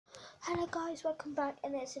Hello guys, welcome back,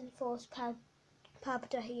 and it's Enforced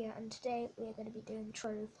Pabda here, and today we're going to be doing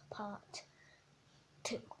Trove Part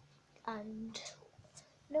 2. And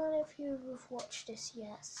none of you have watched this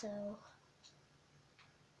yet, so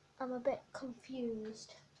I'm a bit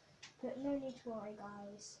confused. But no need to worry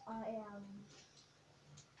guys, I am,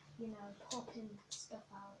 popping stuff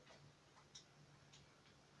out.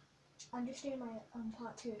 I'm just doing my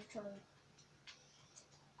Part 2 of Trove.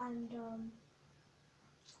 And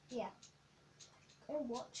yeah, go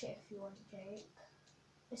watch it if you want, Jake.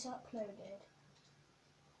 It's uploaded.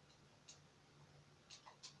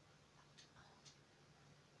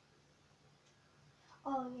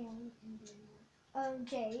 Oh yeah, we can do that.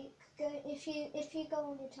 Jake, if you go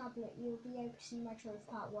on your tablet, you'll be able to see my Trove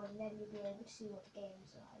Part 1, and then you'll be able to see what the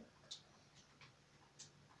game's like.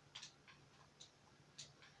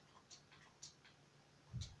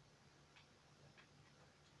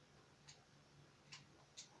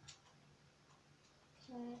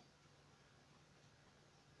 Okay.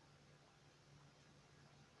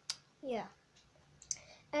 Yeah.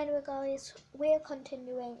 Anyway guys, we're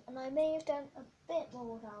continuing, and I may have done a bit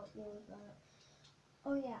more without you, but...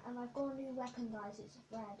 Oh yeah, and I've got a new weapon guys, it's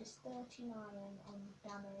red, it's 39 on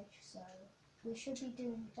damage, so we should be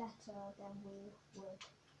doing better than we would.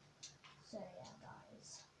 So yeah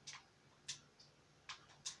guys.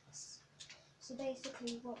 So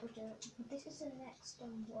basically what we're doing, this is the next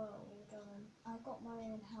world, I got my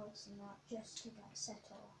own house and that just to get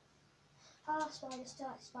set off. Ah, spider,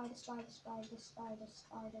 spider, spider, spider, spider,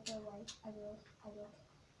 spider, go away, I will.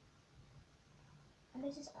 And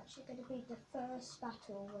this is actually going to be the first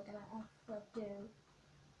battle we're going to ever do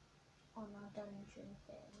on our dungeon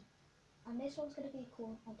thing. And this one's going to be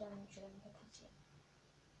called a dungeon because,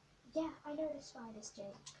 yeah, I know the spiders,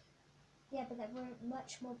 Jake. Yeah, but they're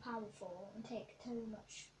much more powerful and take too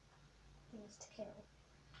much things to kill.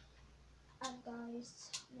 And guys,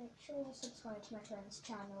 make sure you subscribe to my friend's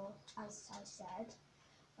channel, as I said.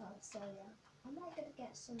 So yeah, I'm not going to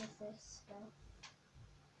get some of this stuff.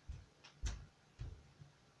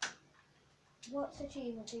 What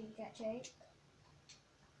achievement do you get, Jake?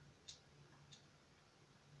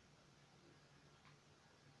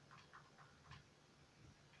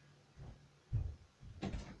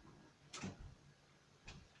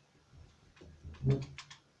 No,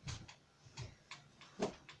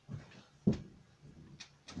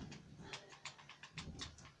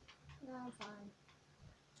 I'm fine.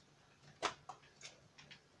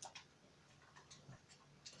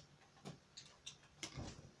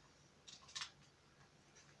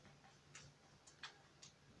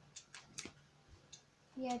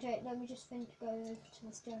 Yeah, Jake, let me just go over to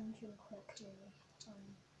this dungeon quickly.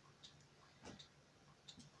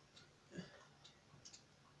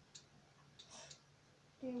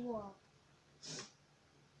 Do what?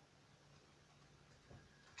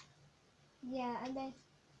 Yeah, and then...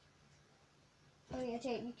 Oh yeah,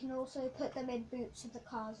 Jake, you can also put them in boots of the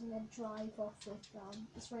cars and then drive off with them.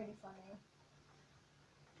 It's really funny.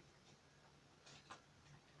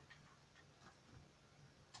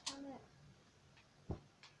 Damn it.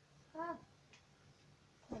 Ah.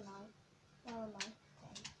 Where am I? Where am I?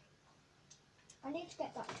 Okay. I need to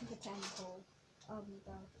get back to the temple. The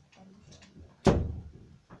dungeon.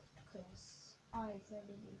 Because I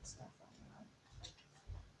really need stuff right now.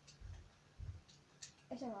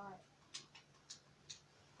 It's alright.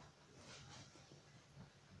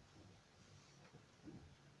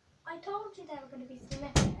 I told you they were going to be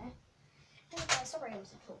flipping. Anyway, sorry I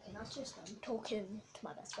wasn't talking, I was just talking to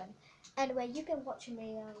my best friend. Anyway, you've been watching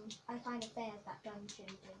me, I kind of failed that dungeon,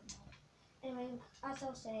 didn't I? Anyway, as I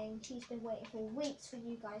was saying, he's been waiting for weeks for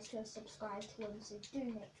you guys to subscribe to him, so do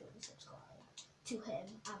make sure you subscribe to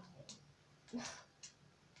him and me.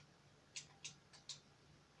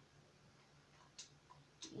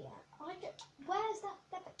 Yeah, where's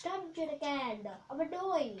that dungeon again? I'm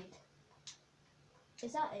annoyed.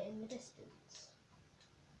 Is that it in the distance?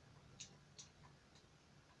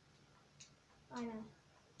 I know.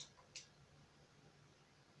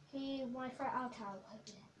 My friend, I'll tell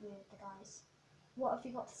you the guys. What have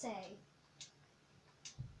you got to say?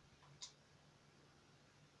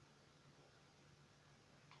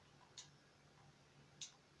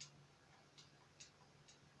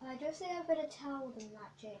 I don't think I'm going to tell them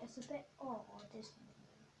that, Jade. It's a bit odd, isn't it?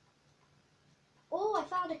 Oh, I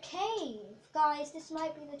found a cave! Guys, this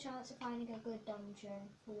might be the chance of finding a good dungeon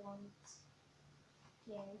for once.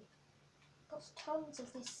 Yay. Got tons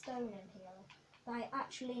of this stone in here that I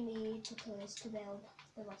actually need because to build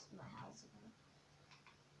the rest of my house again.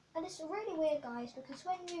 And it's really weird, guys, because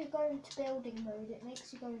when you go into building mode, it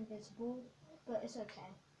makes you go invisible, but it's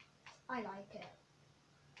okay. I like it.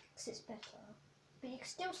 because it's better. But you can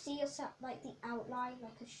still see yourself, like the outline,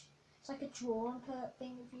 like it's like a drawn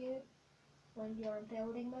thing of you when you're in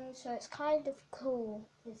building mode. So it's kind of cool,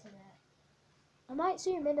 isn't it? I might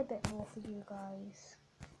zoom in a bit more for you guys.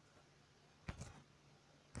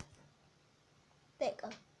 There you go.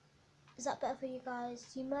 Is that better for you guys?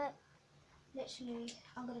 You might literally.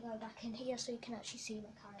 I'm gonna go back in here so you can actually see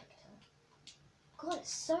my character. God,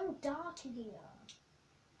 it's so dark in here.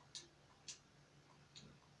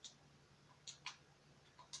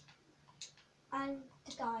 And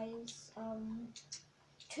guys,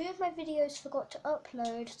 2 of my videos forgot to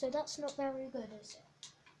upload, so that's not very good, is it?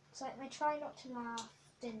 It's like my try not to laugh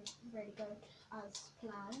didn't really go as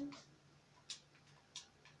planned,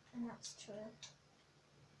 and that's true.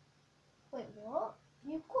 Wait, what?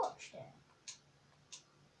 You watched it?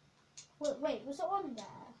 Wait, was it on there?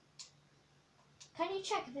 Can you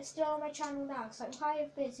check if it's still on my channel now? Because I'm kind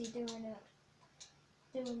of busy doing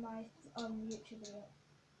my YouTube video.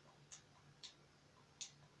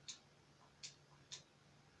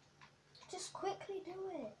 Just quickly do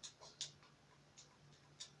it.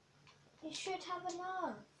 You should have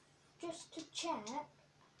enough. Just to check.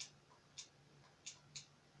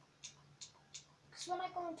 Because when I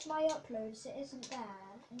go into my uploads, it isn't there.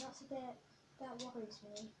 And that's a bit, that worries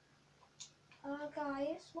me.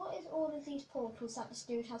 Guys, what is all of these portals that this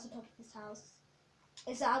dude has on top of his house?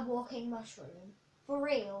 Is that a walking mushroom? For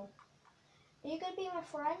real? Are you going to be my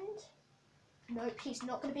friend? Nope, he's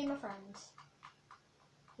not going to be my friend.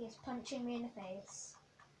 He is punching me in the face.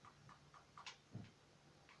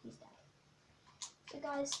 He's dead. So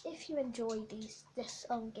guys, if you enjoy this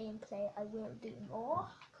gameplay, I will do more,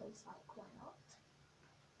 because like, why not?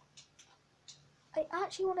 I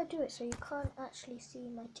actually want to do it so you can't actually see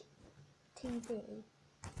my TV.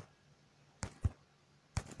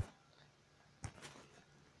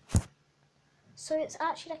 So it's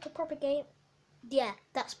actually like a proper game. Yeah,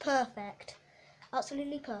 that's perfect.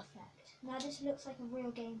 Absolutely perfect. Now this looks like a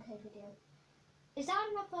real gameplay video. Is that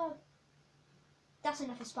another... That's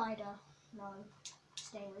another spider. No,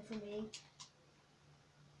 stay away from me.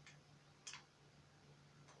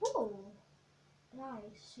 Ooh,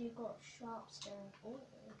 nice. You got sharp stone. Ooh.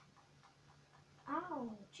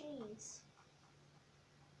 Ow, jeez.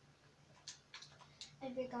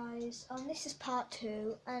 Anyway guys, this is part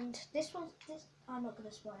 2, and this I'm not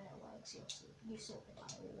gonna spoil it away because you saw the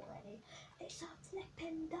title already. It's a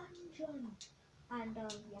flipping dungeon, and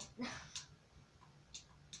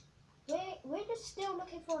yeah. we're just still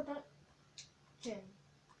looking for a dungeon.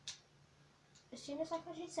 As soon as I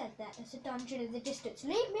actually said that, there's a dungeon in the distance.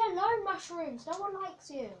 Leave me alone, mushrooms. No one likes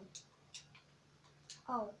you.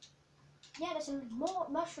 Oh. Yeah, there's more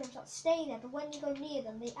mushrooms that stay there, but when you go near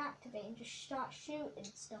them, they activate and just start shooting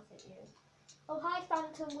stuff at you. Oh, hi,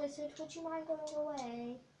 Phantom Wizard. Would you mind going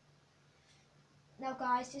away? Now,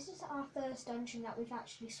 guys, this is our first dungeon that we've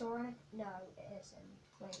actually saw. No, it isn't.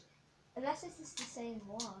 Wait. Unless this is the same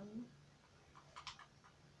one.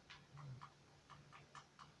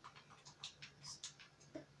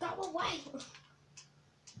 Go away!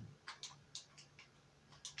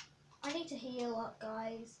 I need to heal up,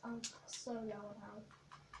 guys. I'm so low on health.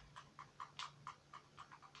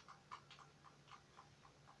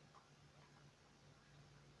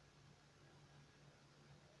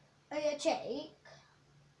 Oh yeah, Jake.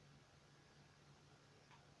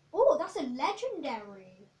 Oh, that's a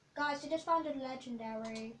legendary. Guys, I just found a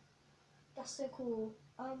legendary. That's so cool.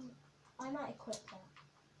 I might equip that.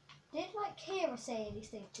 Did like Kira say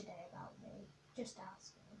anything today about me? Just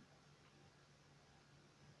asking.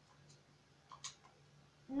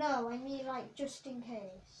 No, I mean like just in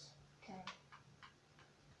case. Okay.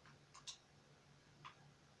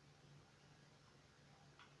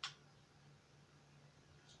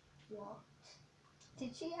 What?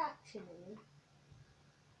 Did she actually?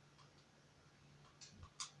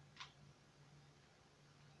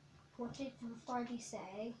 What did Friday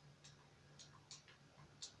say?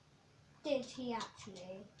 Did he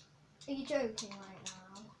actually? Are you joking right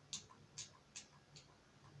now?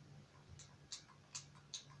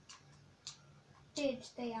 Did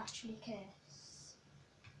they actually kiss?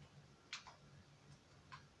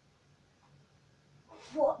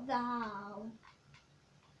 What the hell?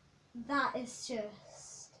 That is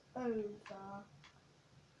just over.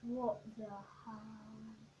 What the hell?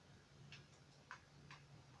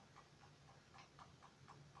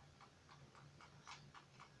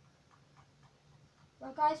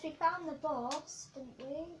 Well guys, we found the boss, didn't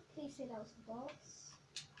we? Please say that was the boss.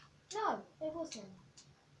 No, it wasn't.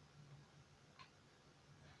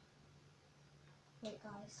 Wait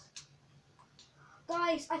guys.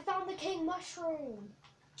 Guys, I found the king mushroom.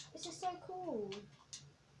 This is so cool.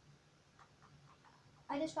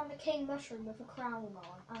 just found a king mushroom with a crown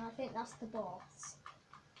on, and I think that's the boss.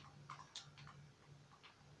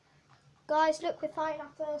 Guys, look, we're fighting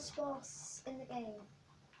our first boss in the game.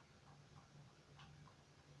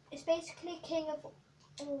 It's basically king of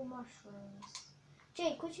all mushrooms.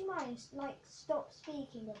 Jake, would you mind, like, stop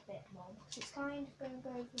speaking a bit more? Because it's kind of going to go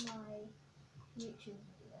over my YouTube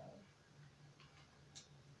video.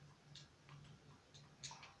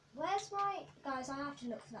 Where's my... Guys, I have to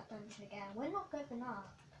look for that dungeon again. We're not giving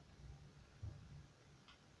up.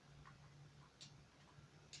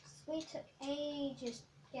 We took ages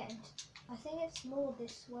getting to... I think it's more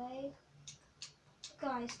this way.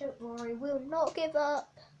 Guys, don't worry. We'll not give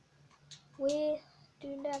up. We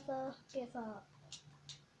do never give up.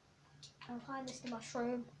 Oh, hi, Mr.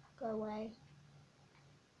 Mushroom. Go away.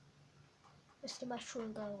 Mr.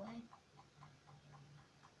 Mushroom, go away.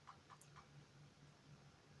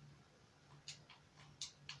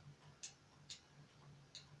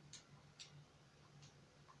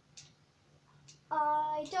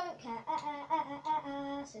 I don't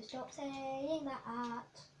care, so stop saying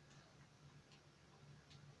that.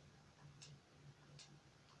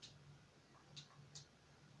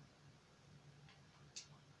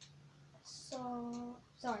 So,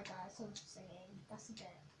 sorry guys, I'm singing. That's a bit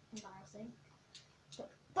embarrassing.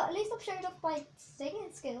 But at least I've showed off my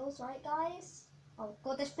singing skills, right guys? Oh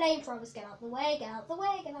god, there's flamethrowers, get out the way, get out the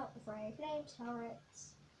way, get out the way, flame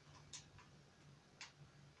turrets.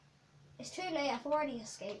 It's too late, I've already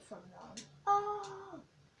escaped from them. Oh!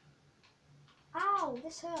 Ow,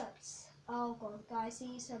 this hurts. Oh god, guys,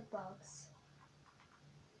 these are bugs.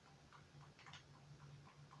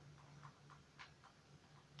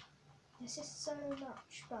 This is so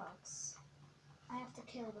much bugs. I have to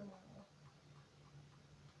kill them all.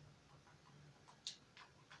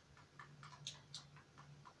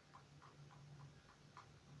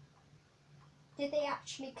 Did they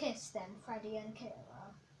actually kiss then, Freddy and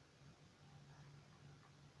Kira?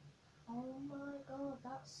 Oh my god,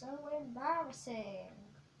 that's so embarrassing.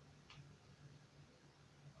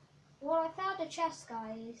 Well, I found a chest,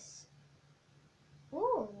 guys.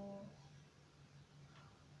 Ooh.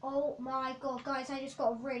 Oh my god, guys, I just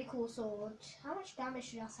got a really cool sword. How much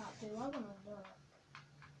damage does that do? I want to look.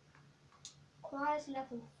 Requires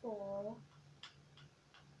level 4.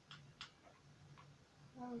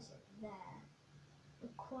 Where is it? There.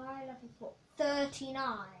 Require level 4. 39.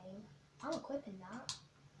 I'm equipping that.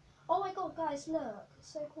 Oh my god, guys, look.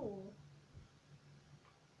 It's so cool.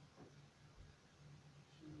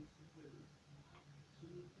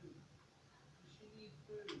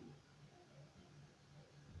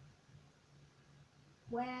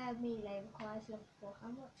 Where melee requires level 4. How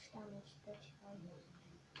much damage? 35.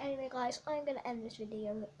 Anyway, guys, I'm going to end this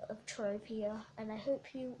video of Trove here, and I hope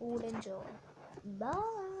you all enjoy.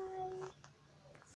 Bye!